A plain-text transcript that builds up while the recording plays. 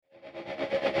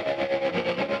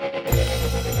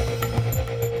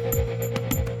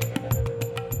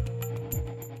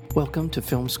Welcome to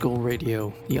Film School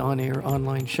Radio, the on-air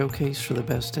online showcase for the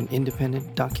best in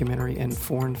independent documentary and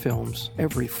foreign films,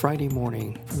 every Friday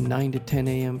morning from 9 to 10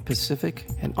 a.m. Pacific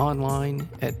and online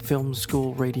at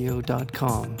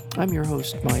filmschoolradio.com. I'm your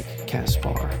host, Mike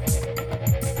Kaspar.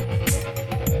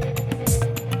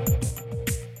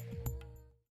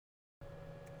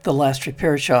 The Last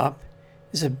Repair Shop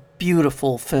is a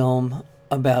beautiful film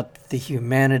about the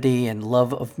humanity and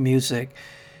love of music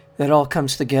that all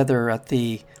comes together at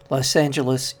the Los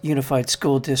Angeles Unified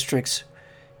School District's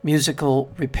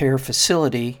musical repair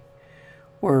facility,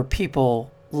 where people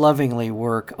lovingly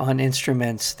work on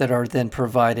instruments that are then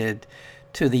provided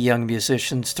to the young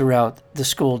musicians throughout the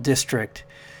school district.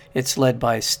 It's led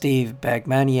by Steve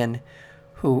Bagmanyan,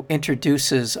 who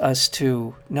introduces us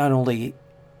to not only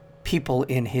people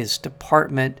in his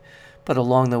department, but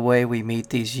along the way we meet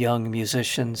these young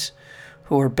musicians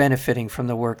who are benefiting from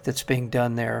the work that's being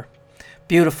done there.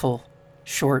 Beautiful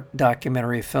short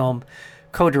documentary film,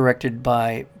 co-directed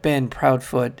by Ben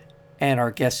Proudfoot and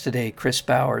our guest today, Kris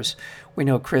Bowers. We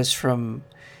know Kris from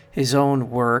his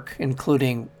own work,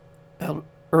 including an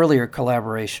earlier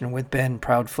collaboration with Ben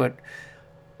Proudfoot.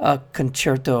 A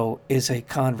Concerto is a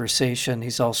Conversation.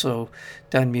 He's also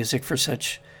done music for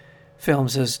such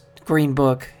films as Green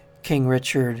Book, King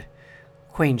Richard,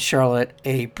 Queen Charlotte,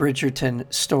 A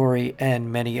Bridgerton Story,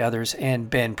 and many others. And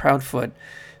Ben Proudfoot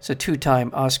is a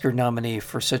two-time Oscar nominee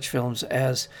for such films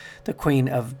as The Queen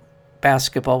of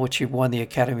Basketball, which he won the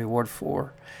Academy Award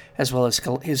for, as well as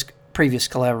his previous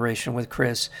collaboration with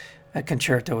Kris, A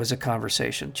Concerto is a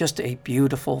Conversation. Just a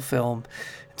beautiful film.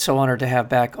 So honored to have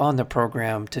back on the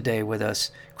program today with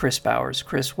us, Kris Bowers.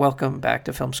 Kris, welcome back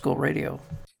to Film School Radio.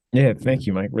 Yeah, thank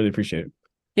you, Mike. Really appreciate it.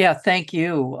 Yeah, thank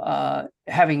you.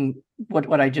 Having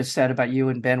what I just said about you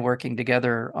and Ben working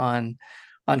together on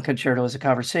Concerto as a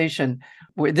Conversation,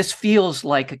 where this feels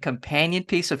like a companion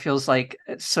piece. It feels like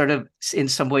it's sort of in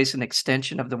some ways an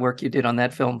extension of the work you did on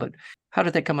that film. But how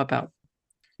did that come about?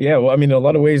 Yeah, well, I mean, in a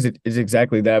lot of ways, it is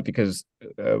exactly that, because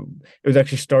it was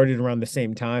actually started around the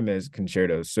same time as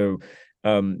Concerto. So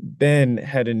Ben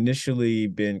had initially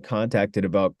been contacted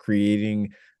about creating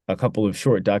a couple of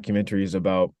short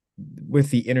documentaries with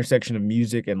the intersection of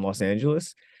music and Los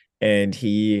Angeles. And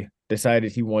he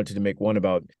decided he wanted to make one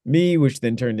about me, which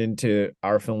then turned into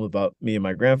our film about me and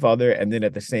my grandfather. And then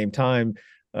at the same time,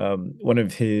 one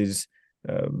of his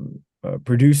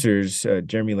producers,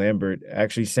 Jeremy Lambert,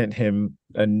 actually sent him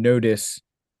a notice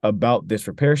about this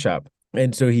repair shop.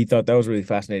 And so he thought that was really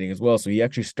fascinating as well. So he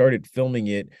actually started filming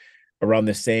it around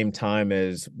the same time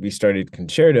as we started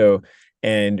Concerto.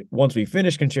 And once we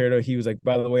finished Concerto, he was like,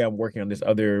 by the way, I'm working on this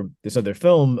other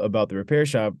film about the repair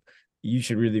shop. You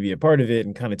should really be a part of it,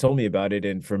 and kind of told me about it.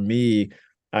 And for me,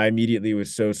 I immediately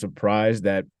was so surprised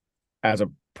that as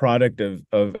a product of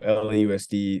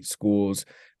LAUSD schools,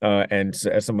 and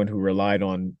as someone who relied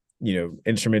on,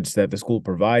 instruments that the school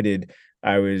provided,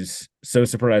 I was so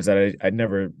surprised that I'd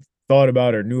never thought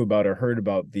about or knew about or heard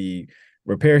about the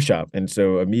repair shop. And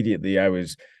so immediately I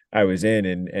was in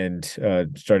and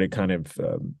started kind of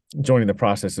joining the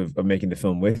process of making the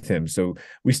film with him. So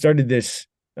we started this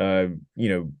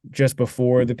just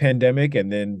before the pandemic,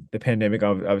 and then the pandemic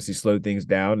obviously slowed things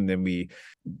down, and then we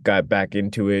got back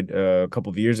into it a couple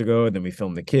of years ago, and then we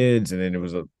filmed the kids, and then it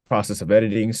was a process of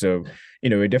editing. So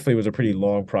it definitely was a pretty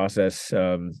long process,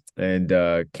 and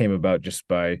came about just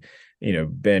by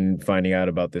Ben finding out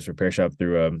about this repair shop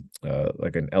through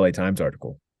like an LA Times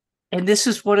article. And this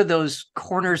is one of those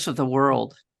corners of the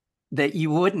world that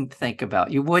you wouldn't think about.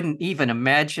 You wouldn't even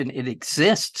imagine it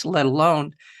exists, let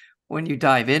alone when you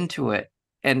dive into it.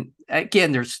 And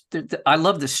again, I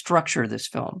love the structure of this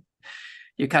film.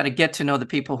 You kind of get to know the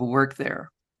people who work there.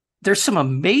 There's some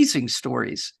amazing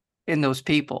stories in those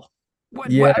people.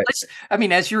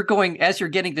 As you're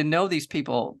getting to know these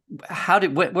people,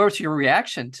 what was your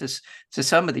reaction to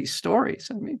some of these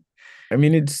stories?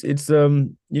 It's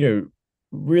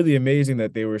really amazing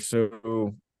that they were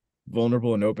so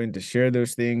vulnerable and open to share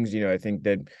those things. I think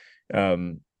that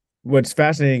what's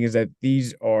fascinating is that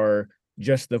these are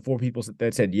just the four people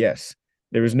that said yes.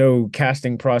 There was no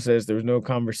casting process. There was no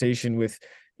conversation with,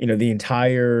 the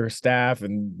entire staff.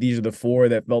 And these are the four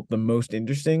that felt the most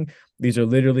interesting. These are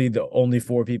literally the only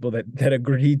four people that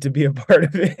agreed to be a part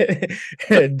of it.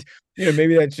 And,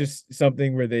 maybe that's just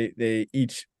something where they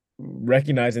each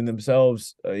recognize in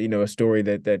themselves, a story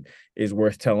that is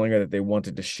worth telling, or that they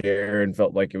wanted to share and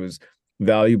felt like it was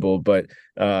valuable. But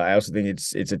I also think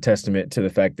it's a testament to the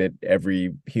fact that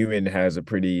every human has a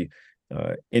pretty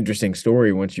interesting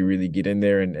story once you really get in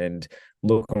there and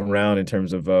look around in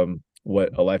terms of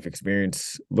what a life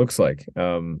experience looks like.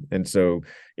 And so,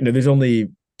 there's only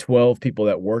 12 people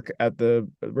that work at the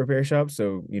repair shop.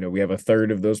 So, we have a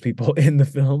third of those people in the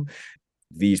film.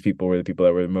 These people were the people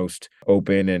that were the most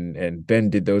open, and Ben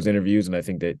did those interviews. And I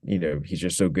think that, he's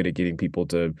just so good at getting people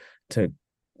to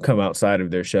come outside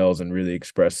of their shells and really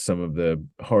express some of the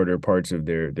harder parts of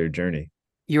their journey.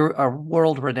 You're a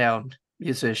world-renowned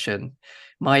musician.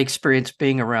 My experience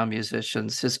being around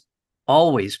musicians has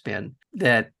always been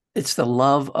that it's the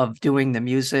love of doing the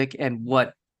music and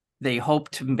what they hope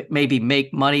to maybe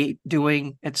make money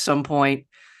doing at some point.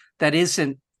 That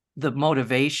isn't the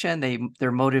motivation.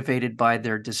 They're motivated by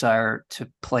their desire to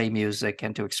play music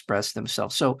and to express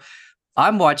themselves. So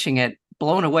I'm watching it,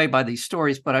 blown away by these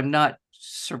stories, but I'm not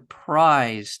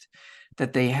surprised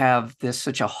that they have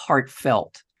such a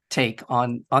heartfelt take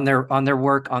on their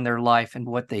work, on their life, and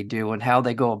what they do and how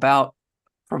they go about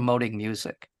promoting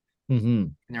music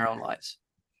in their own lives.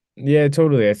 Yeah,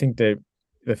 totally. I think that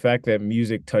the fact that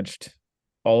music touched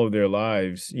all of their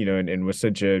lives, and was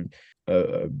such a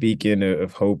beacon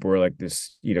of hope, or like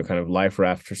this, kind of life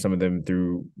raft for some of them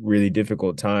through really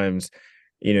difficult times,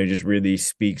 just really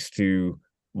speaks to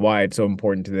why it's so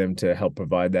important to them to help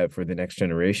provide that for the next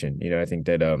generation. I think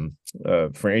that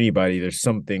for anybody, there's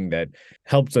something that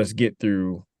helps us get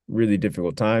through really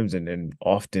difficult times, and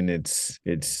often it's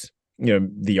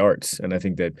the arts. And I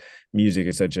think that music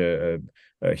is such a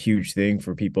huge thing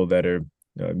for people that are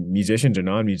musicians or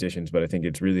non-musicians. But I think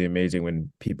it's really amazing when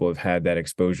people have had that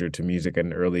exposure to music at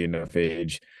an early enough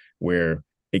age where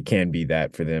it can be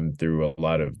that for them through a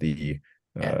lot of the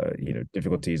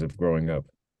difficulties of growing up.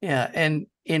 Yeah, and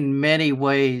in many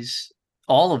ways,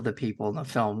 all of the people in the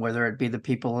film, whether it be the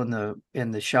people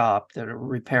in the shop that are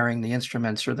repairing the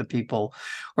instruments, or the people,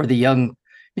 or the young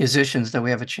musicians that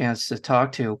we have a chance to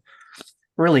talk to,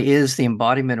 really is the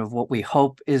embodiment of what we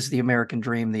hope is the American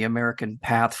dream, the American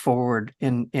path forward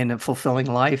in a fulfilling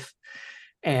life.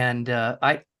 And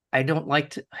I don't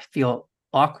like to, I feel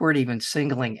awkward even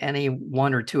singling any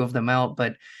one or two of them out,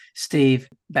 but Steve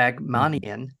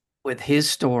Bagmanyan, with his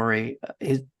story,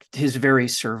 his very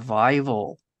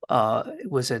survival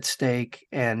was at stake,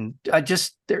 and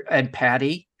and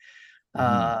Paty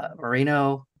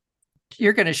Moreno,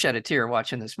 you're going to shed a tear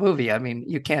watching this movie. I mean,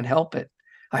 you can't help it.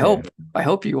 I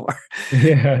hope you are.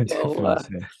 Yeah, So,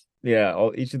 definitely. Yeah,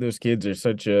 each of those kids are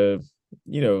such a,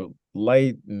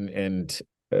 light, and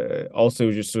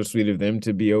also just so sweet of them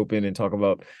to be open and talk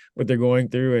about what they're going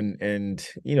through. And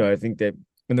I think that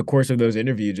in the course of those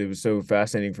interviews, it was so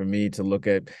fascinating for me to look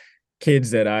at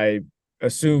kids that I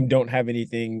assume don't have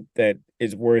anything that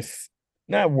is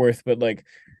not worth, but like,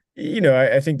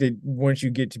 I think that once you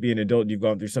get to be an adult, you've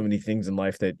gone through so many things in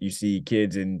life that you see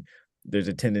kids, and there's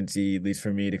a tendency, at least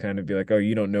for me, to kind of be like, oh,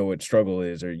 you don't know what struggle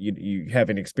is, or you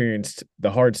haven't experienced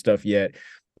the hard stuff yet.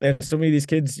 And so many of these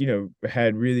kids,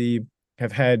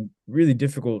 have had really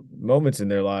difficult moments in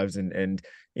their lives. And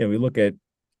we look at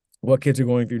what kids are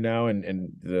going through now, and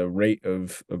the rate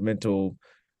of mental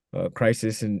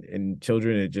crisis in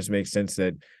children. It just makes sense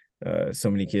that so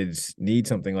many kids need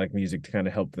something like music to kind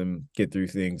of help them get through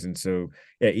things. And so,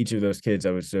 yeah, each of those kids,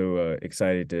 I was so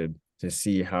excited to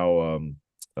see how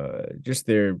just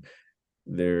their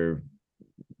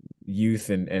youth,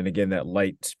 and again, that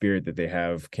light spirit that they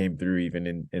have came through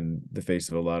even in the face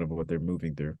of a lot of what they're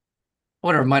moving through. I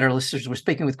want to remind our listeners, we're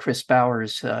speaking with Kris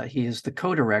Bowers. He is the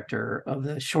co-director of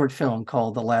the short film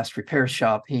called The Last Repair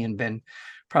Shop. He and Ben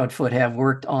Proudfoot have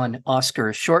worked on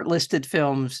Oscar shortlisted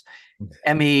films,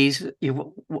 Emmys,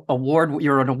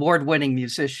 you're an award-winning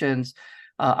musician.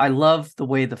 I love the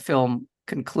way the film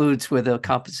concludes with a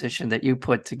composition that you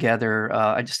put together.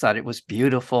 I just thought it was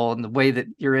beautiful, and the way that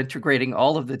you're integrating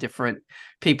all of the different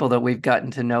people that we've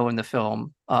gotten to know in the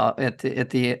film at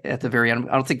the very end.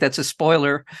 I don't think that's a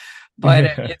spoiler, but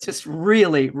it's just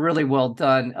really, really well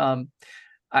done.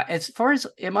 As far as,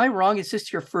 am I wrong? Is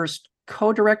this your first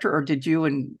co-director, or did you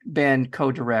and Ben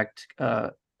co-direct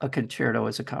a concerto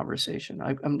as a conversation?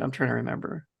 I'm trying to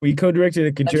remember. We co-directed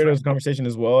a concerto right. as a conversation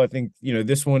as well. I think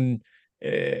this one,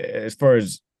 as far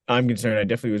as I'm concerned, I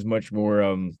definitely was much more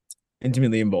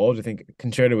intimately involved. I think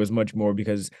concerto was much more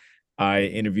because I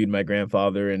interviewed my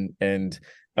grandfather, and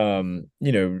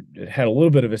had a little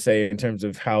bit of a say in terms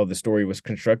of how the story was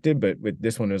constructed. But with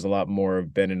this one, it was a lot more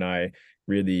of Ben and I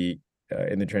really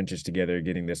in the trenches together,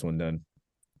 getting this one done.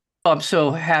 I'm so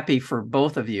happy for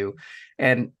both of you.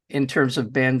 And in terms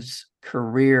of Ben's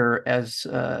career as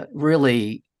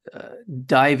really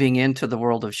diving into the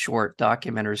world of short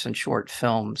documentaries and short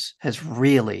films, has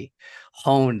really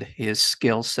honed his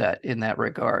skill set in that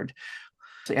regard.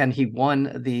 And he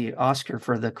won the Oscar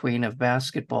for The Queen of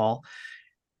Basketball.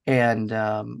 And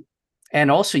And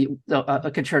also,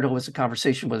 A Concerto Was a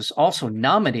Conversation was also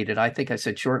nominated. I think I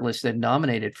said shortlisted,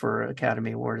 nominated for an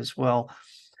Academy Award as well.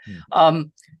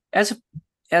 Um, as a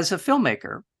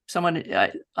filmmaker,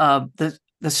 the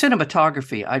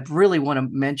cinematography, I really want to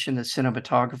mention the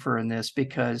cinematographer in this,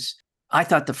 because I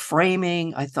thought the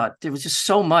framing, I thought there was just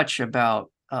so much about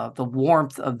the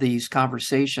warmth of these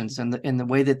conversations and the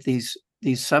way that these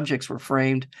subjects were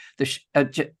framed.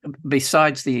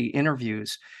 Besides the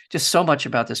interviews, just so much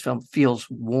about this film feels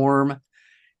warm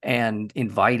and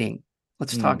inviting.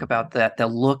 Let's talk about that, the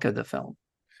look of the film.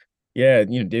 Yeah,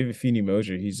 David Feeney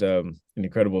Mosier, he's an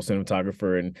incredible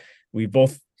cinematographer, and we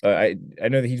both I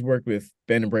know that he's worked with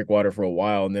Ben and Breakwater for a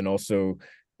while, and then also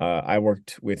I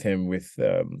worked with him with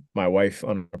my wife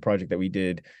on a project that we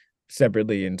did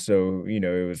separately, and so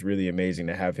it was really amazing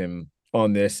to have him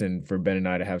on this, and for Ben and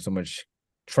I to have so much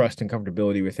trust and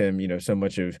comfortability with him. So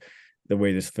much of the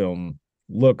way this film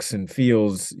looks and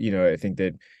feels, I think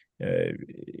that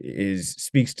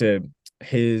speaks to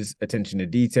his attention to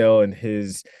detail and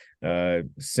his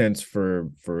sense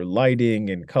for lighting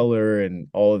and color and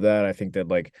all of that. I think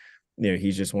that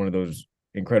he's just one of those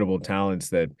incredible talents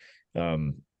that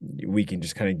we can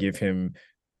just kind of give him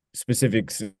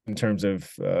specifics in terms of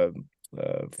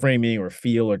framing or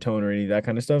feel or tone or any of that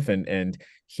kind of stuff, and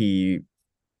he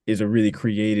is a really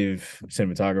creative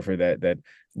cinematographer that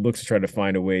looks to try to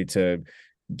find a way to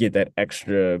get that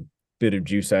extra bit of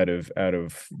juice out of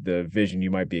the vision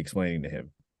you might be explaining to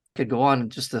him. Could go on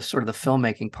just the sort of the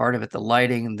filmmaking part of it, the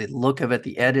lighting and the look of it,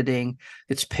 the editing.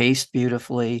 It's paced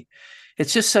beautifully.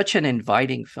 It's just such an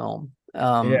inviting film.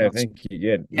 Thank you.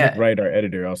 Yeah, Nick Wright, our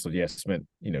editor, also spent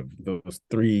those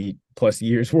 3+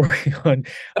 years working on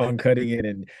cutting it,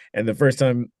 and the first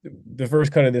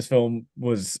cut of this film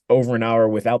was over an hour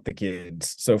without the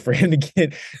kids. So for him to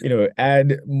get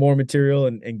add more material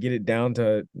and get it down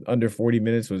to under 40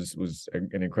 minutes was an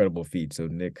incredible feat. So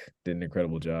Nick did an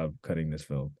incredible job cutting this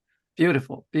film.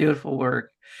 Beautiful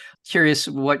work. Curious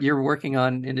what you're working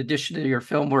on in addition to your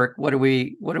film work. What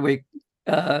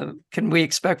can we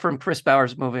expect from Kris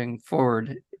Bowers moving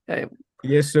forward?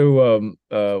 Yeah, so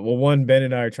one, Ben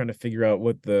and I are trying to figure out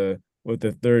what the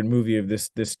third movie of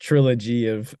this trilogy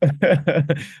of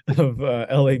of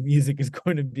LA music is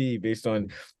going to be, based on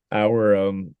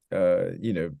our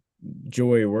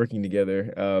joy working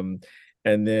together.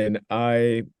 And then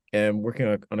I am working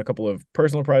on a couple of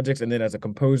personal projects, and then as a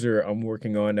composer, I'm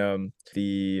working on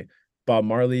the Bob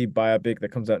Marley biopic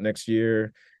that comes out next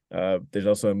year. There's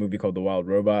also a movie called The Wild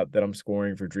Robot that I'm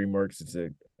scoring for DreamWorks. It's a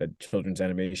children's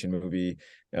animation movie.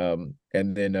 And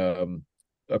then a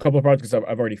couple of projects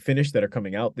I've already finished that are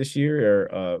coming out this year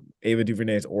are Ava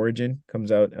DuVernay's Origin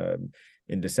comes out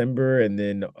in December, and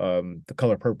then The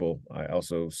Color Purple I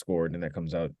also scored, and that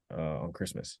comes out on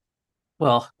Christmas.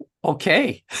 Well,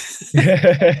 okay.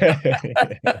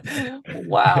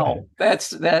 Wow,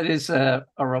 that is a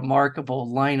remarkable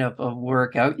lineup of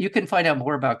work. You can find out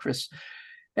more about Kris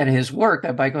and his work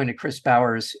by going to Kris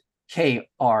Bowers,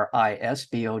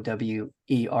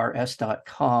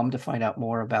 KrisBowers.com, to find out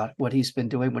more about what he's been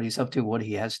doing, what he's up to, what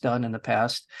he has done in the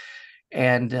past.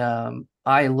 And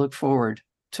I look forward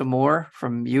to more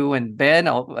from you and Ben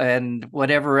and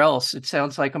whatever else. It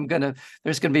sounds like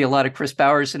there's gonna be a lot of Kris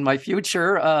Bowers in my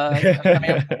future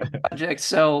project.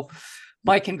 So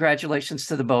my congratulations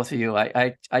to the both of you.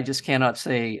 I just cannot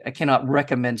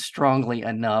recommend strongly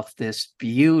enough this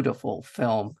beautiful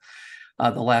film,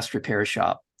 The Last Repair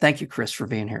Shop. Thank you, Kris, for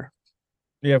being here.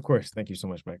 Yeah, of course. Thank you so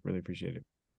much, Mike. Really appreciate it.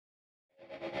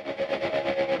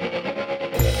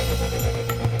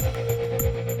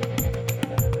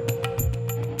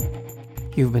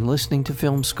 You've been listening to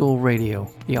Film School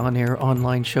Radio, the on-air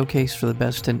online showcase for the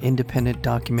best in independent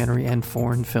documentary and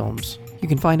foreign films. You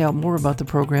can find out more about the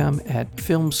program at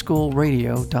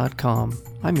filmschoolradio.com.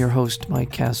 I'm your host,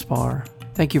 Mike Kaspar.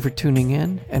 Thank you for tuning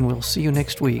in, and we'll see you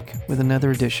next week with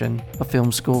another edition of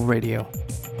Film School Radio.